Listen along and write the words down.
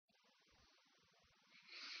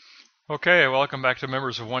Okay, welcome back to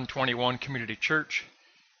members of 121 Community Church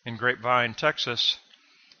in Grapevine, Texas.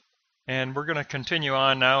 And we're going to continue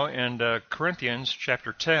on now in Corinthians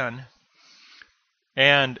chapter 10.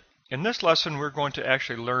 And in this lesson, we're going to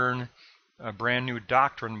actually learn a brand new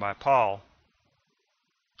doctrine by Paul.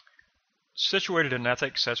 Situated in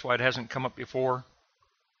ethics, that's why it hasn't come up before.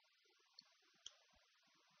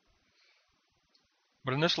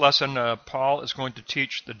 But in this lesson, Paul is going to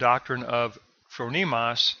teach the doctrine of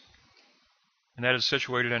phronimos, and that is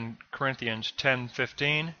situated in Corinthians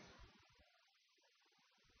 10:15.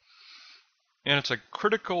 And it's a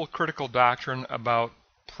critical doctrine about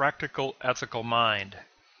practical ethical mind.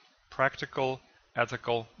 Practical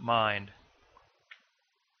ethical mind.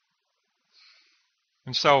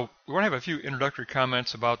 And so we want to have a few introductory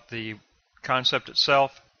comments about the concept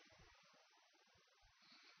itself.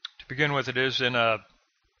 To begin with, it is in 1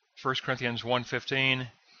 Corinthians 1:15.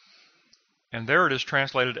 And there it is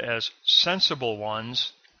translated as sensible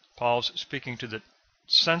ones. Paul's speaking to the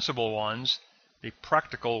sensible ones, the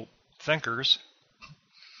practical thinkers.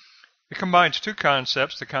 It combines two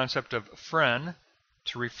concepts, the concept of phren,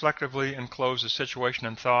 to reflectively enclose a situation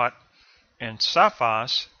in thought, and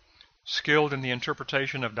sophos, skilled in the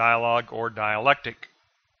interpretation of dialogue or dialectic.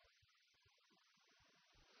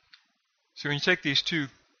 So when you take these two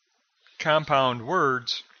compound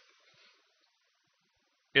words,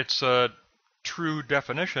 its true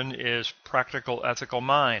definition is practical ethical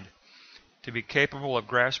mind. To be capable of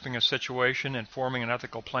grasping a situation and forming an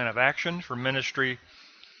ethical plan of action for ministry.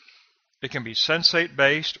 It can be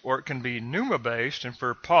sensate-based or it can be pneuma-based, and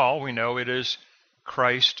for Paul we know it is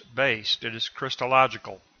Christ-based. It is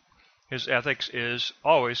Christological. His ethics is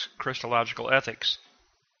always Christological ethics.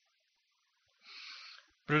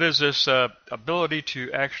 But it is this ability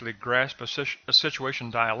to actually grasp a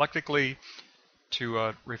situation dialectically,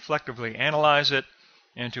 to reflectively analyze it,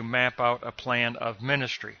 and to map out a plan of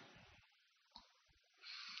ministry.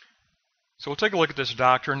 So we'll take a look at this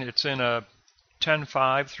doctrine. It's in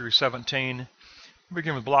 10:5 through 17. We'll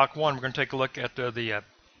begin with block 1. We're going to take a look at the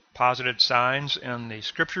posited signs in the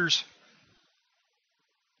scriptures.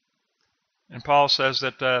 And Paul says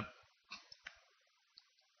that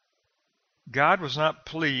God was not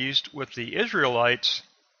pleased with the Israelites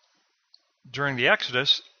during the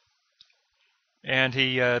Exodus, and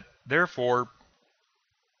he therefore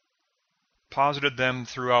posited them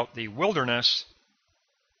throughout the wilderness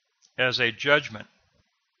as a judgment.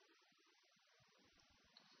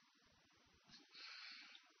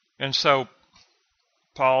 And so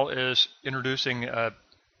Paul is introducing a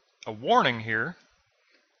warning here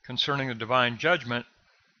concerning the divine judgment.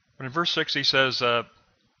 But in verse 6 he says,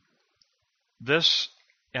 this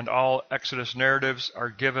and all Exodus narratives are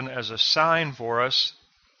given as a sign for us.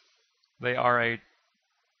 They are a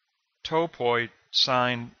Topoi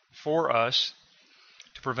sign for us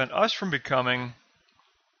to prevent us from becoming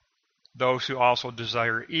those who also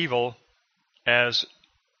desire evil, as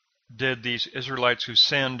did these Israelites who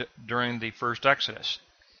sinned during the first Exodus.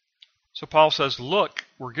 So Paul says, look,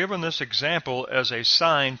 we're given this example as a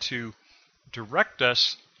sign to direct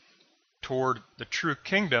us toward the true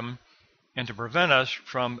kingdom and to prevent us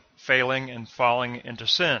from failing and falling into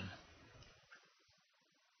sin.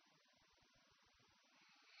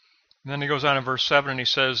 And then he goes on in verse 7 and he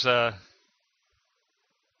says,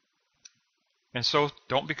 and so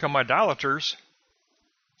don't become idolaters,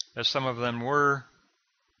 as some of them were,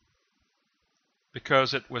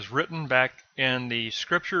 because it was written back in the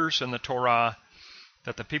scriptures in the Torah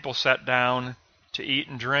that the people sat down to eat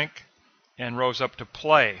and drink and rose up to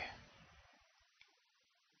play.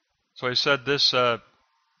 So he said this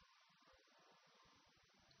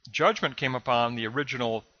judgment came upon the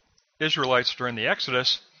original Israelites during the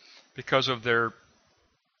Exodus because of their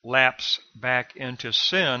lapse back into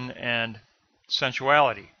sin and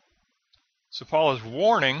sensuality. So Paul is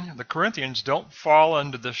warning the Corinthians, don't fall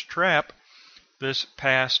into this trap. This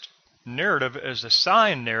past narrative is a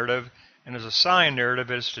sign narrative, and as a sign narrative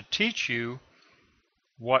it is to teach you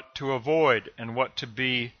what to avoid and what to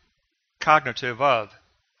be cognitive of.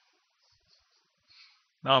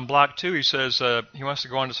 Now in block 2 he says, he wants to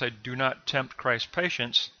go on to say, do not tempt Christ's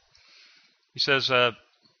patience. He says,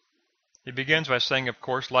 he begins by saying, of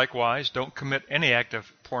course, likewise, don't commit any act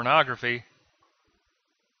of pornography,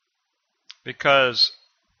 because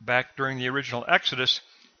back during the original Exodus,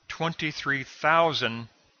 23,000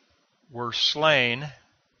 were slain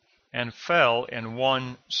and fell in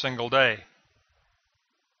one single day.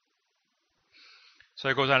 So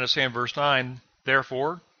it goes on to say in verse 9,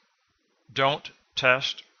 therefore, don't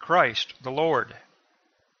test Christ the Lord,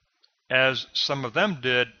 as some of them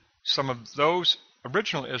did, some of those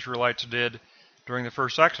original Israelites did during the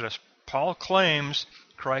first Exodus. Paul claims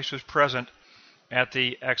Christ was present at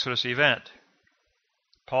the Exodus event.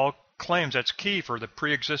 Paul claims that's key for the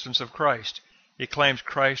pre-existence of Christ. He claims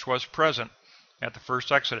Christ was present at the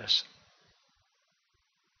first Exodus.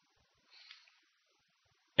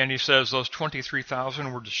 And he says those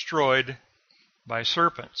 23,000 were destroyed by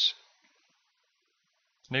serpents.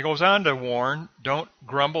 And he goes on to warn, don't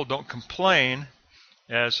grumble, don't complain,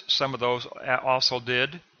 as some of those also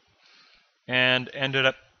did, and ended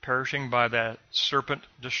up perishing by that serpent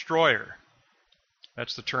destroyer.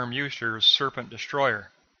 That's the term used here, is serpent destroyer.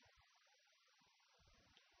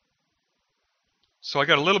 So I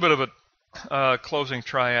got a little bit of a closing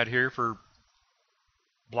triad here for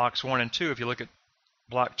blocks 1 and 2. If you look at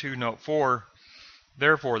block 2, note 4,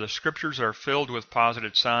 therefore the scriptures are filled with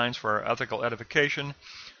posited signs for our ethical edification.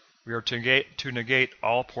 We are to negate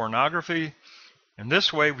all pornography. In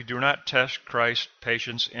this way we do not test Christ's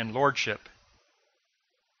patience and lordship.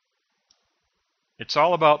 It's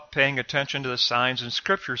all about paying attention to the signs in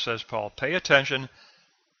Scripture, says Paul. Pay attention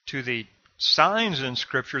to the signs in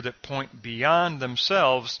Scripture that point beyond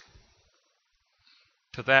themselves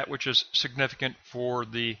to that which is significant for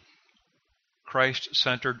the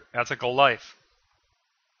Christ-centered ethical life.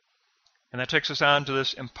 And that takes us on to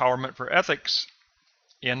this empowerment for ethics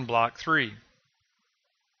in block 3.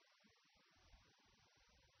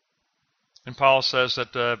 And Paul says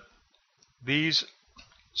that these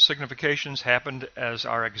significations happened as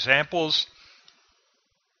our examples.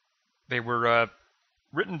 They were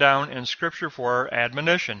written down in Scripture for our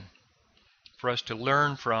admonition, for us to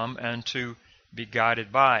learn from and to be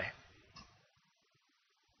guided by.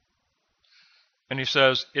 And he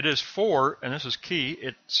says, it is for, and this is key,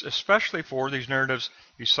 it's especially for these narratives,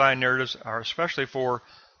 these sign narratives are especially for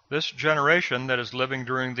this generation that is living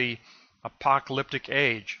during the apocalyptic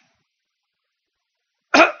age.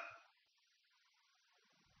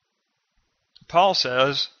 Paul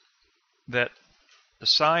says that the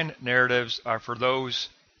sign narratives are for those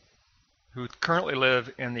who currently live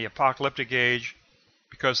in the apocalyptic age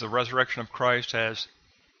because the resurrection of Christ has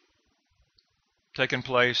taken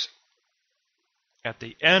place at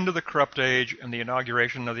the end of the corrupt age and the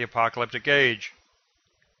inauguration of the apocalyptic age.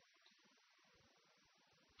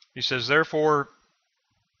 He says, therefore,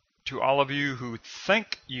 to all of you who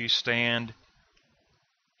think ye stand,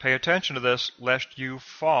 pay attention to this, lest you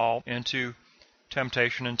fall into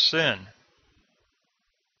temptation and sin.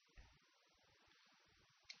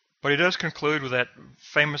 But he does conclude with that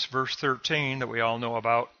famous verse 13 that we all know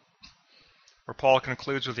about, where Paul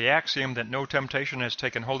concludes with the axiom that no temptation has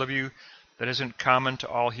taken hold of you that isn't common to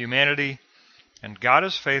all humanity, and God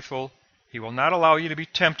is faithful. He will not allow you to be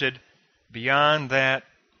tempted beyond that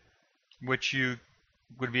which you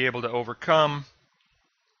would be able to overcome,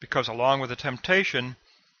 because along with the temptation,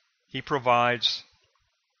 he provides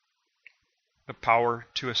the power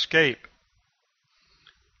to escape.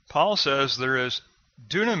 Paul says there is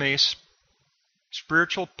dunamis,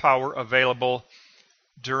 spiritual power available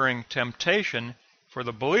during temptation for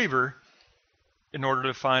the believer in order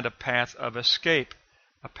to find a path of escape,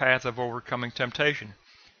 a path of overcoming temptation.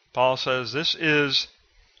 Paul says this is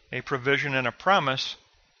a provision and a promise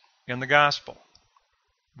in the gospel.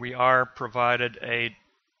 We are provided a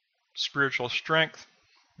spiritual strength,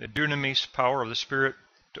 the dunamis power of the Spirit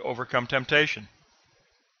to overcome temptation.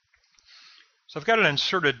 So I've got an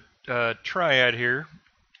inserted triad here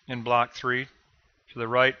in block 3. To the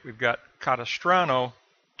right we've got katastrano,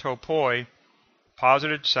 topoi,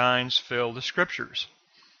 posited signs fill the Scriptures.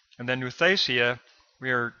 And then euthesia,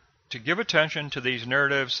 we are to give attention to these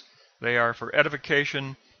narratives. They are for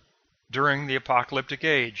edification during the apocalyptic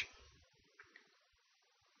age.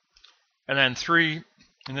 And then 3,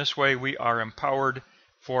 in this way we are empowered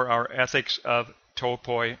for our ethics of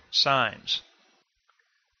topoi signs.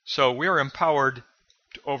 So we are empowered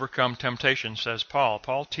to overcome temptation, says Paul.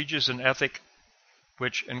 Paul teaches an ethic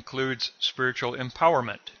which includes spiritual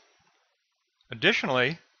empowerment.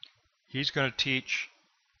 Additionally, he's going to teach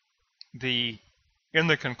in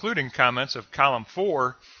the concluding comments of column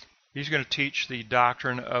 4, he's going to teach the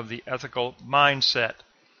doctrine of the ethical mindset.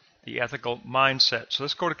 The ethical mindset. So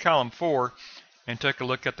let's go to column 4 and take a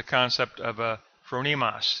look at the concept of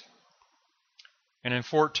phronimos. And in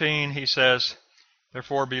 14 he says,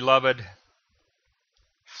 therefore, beloved,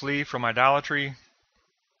 flee from idolatry.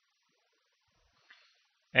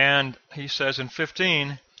 And he says in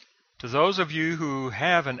 15, to those of you who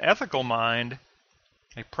have an ethical mind,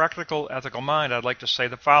 a practical ethical mind, I'd like to say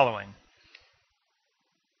the following.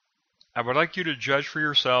 I would like you to judge for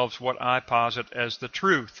yourselves what I posit as the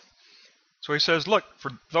truth. So he says, look,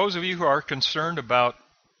 for those of you who are concerned about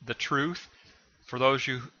the truth, for those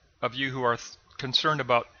of you who are concerned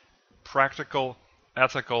about practical,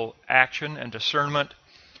 ethical action and discernment.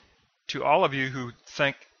 To all of you who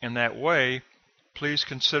think in that way, please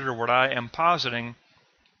consider what I am positing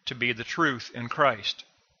to be the truth in Christ.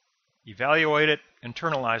 Evaluate it,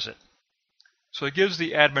 internalize it. So he gives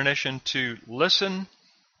the admonition to listen,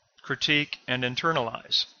 critique, and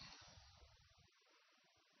internalize.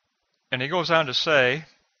 And he goes on to say,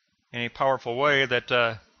 in a powerful way,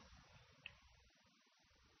 that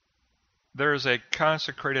there is a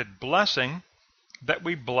consecrated blessing that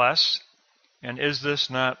we bless, and is this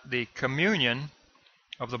not the communion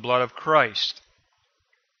of the blood of Christ?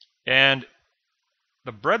 And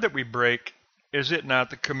the bread that we break, is it not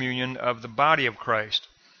the communion of the body of Christ?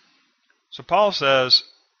 So Paul says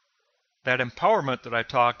that empowerment that I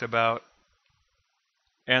talked about,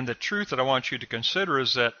 and the truth that I want you to consider,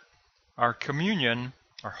 is that our communion,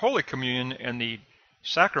 our Holy Communion, and the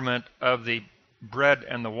sacrament of the bread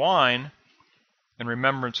and the wine in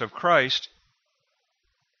remembrance of Christ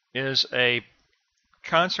is a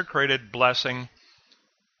consecrated blessing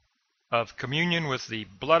of communion with the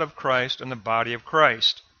blood of Christ and the body of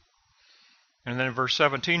Christ. And then in verse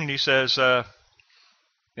 17 he says,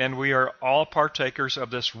 and we are all partakers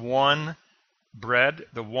of this one bread,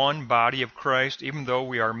 the one body of Christ. Even though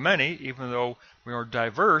we are many, even though we are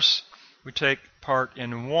diverse, we take part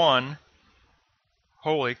in one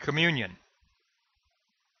Holy Communion.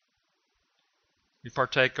 We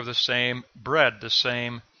partake of the same bread, the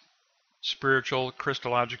same spiritual,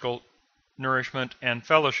 Christological nourishment and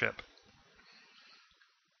fellowship.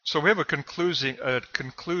 So we have a conclusive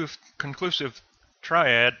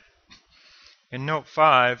triad in note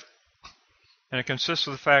 5, and it consists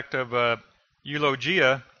of the fact of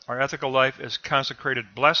eulogia, our ethical life is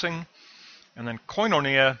consecrated blessing, and then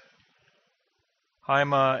koinonia,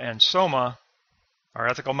 haima, and soma, our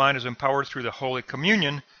ethical mind is empowered through the Holy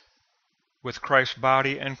Communion with Christ's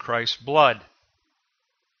body and Christ's blood.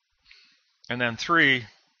 And then 3,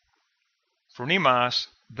 phronimos,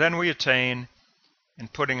 then we attain in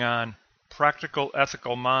putting on practical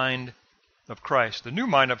ethical mind of Christ. The new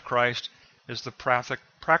mind of Christ is the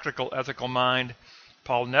practical ethical mind.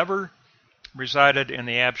 Paul never resided in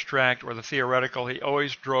the abstract or the theoretical. He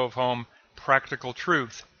always drove home practical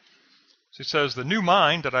truth. So he says the new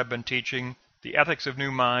mind that I've been teaching, the ethics of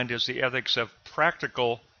new mind, is the ethics of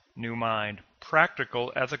practical new mind,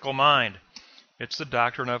 practical ethical mind. It's the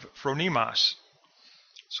doctrine of phronimos.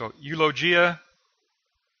 So eulogia,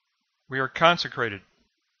 we are consecrated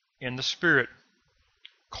in the Spirit.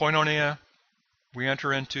 Koinonia, we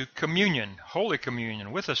enter into communion, Holy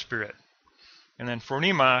Communion with the Spirit. And then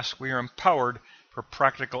phronimos, we are empowered for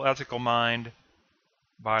practical ethical mind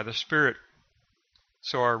by the Spirit.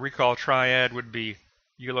 So our recall triad would be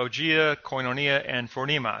eulogia, koinonia, and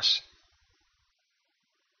phronimos.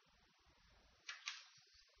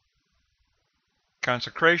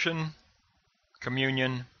 Consecration,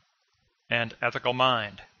 communion, and ethical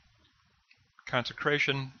mind.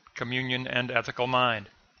 Consecration, communion, and ethical mind.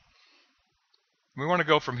 We want to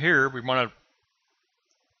go from here. We want to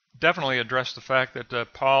definitely address the fact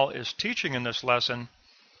that Paul is teaching in this lesson,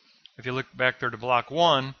 if you look back there to block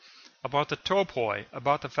 1, about the topoi,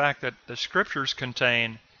 about the fact that the Scriptures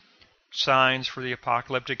contain signs for the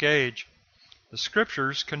apocalyptic age. The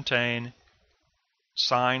Scriptures contain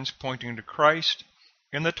signs pointing to Christ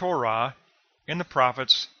in the Torah, in the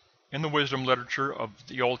prophets, in the wisdom literature of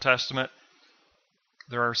the Old Testament.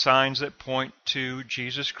 There are signs that point to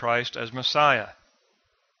Jesus Christ as Messiah.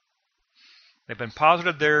 They've been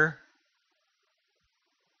posited there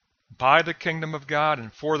by the kingdom of God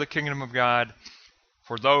and for the kingdom of God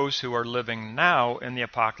for those who are living now in the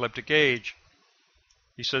apocalyptic age.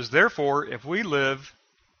 He says, therefore, if we live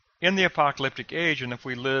in the apocalyptic age and if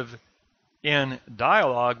we live in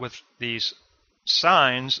dialogue with these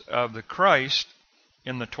signs of the Christ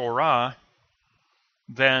in the Torah,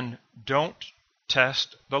 then don't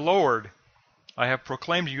test the Lord. I have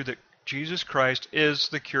proclaimed to you that Jesus Christ is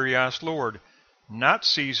the Kyrios Lord, not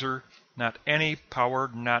Caesar, not any power,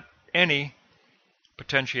 not any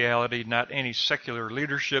potentiality, not any secular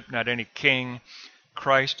leadership, not any king.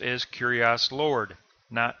 Christ is Kyrios Lord,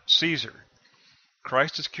 not Caesar.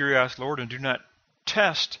 Christ is Kyrios Lord, and do not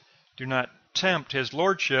test, do not tempt his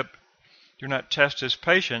lordship, do not test his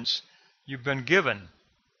patience. You've been given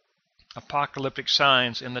apocalyptic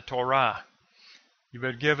signs in the Torah. You've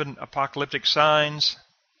been given apocalyptic signs,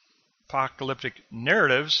 apocalyptic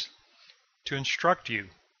narratives to instruct you.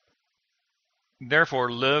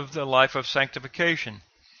 Therefore, live the life of sanctification.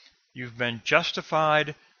 You've been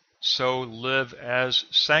justified, so live as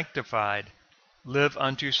sanctified. Live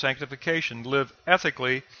unto sanctification. Live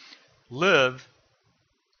ethically. Live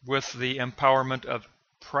with the empowerment of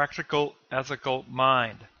practical ethical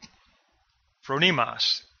mind.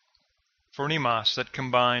 Phronimos, that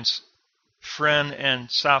combines phren and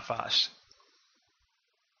sophos.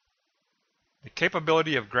 The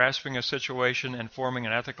capability of grasping a situation and forming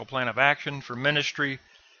an ethical plan of action for ministry,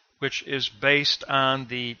 which is based on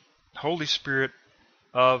the Holy Spirit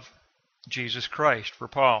of Jesus Christ. For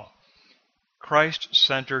Paul,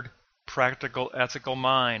 Christ-centered, practical, ethical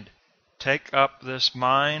mind. Take up this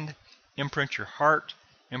mind, imprint your heart,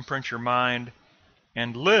 imprint your mind,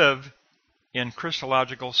 and live in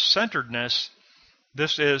Christological centeredness.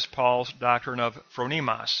 This is Paul's doctrine of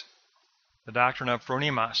phronimos, the doctrine of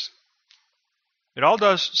phronimos. It all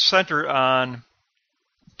does center on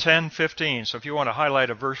 10:15. So if you want to highlight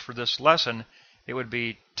a verse for this lesson, it would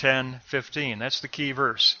be 10:15. That's the key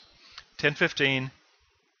verse. 10:15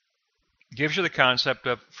 gives you the concept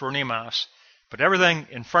of phronimos, but everything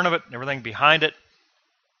in front of it and everything behind it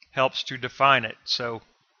helps to define it. So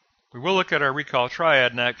we will look at our recall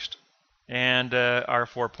triad next and our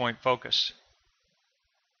 4-point focus.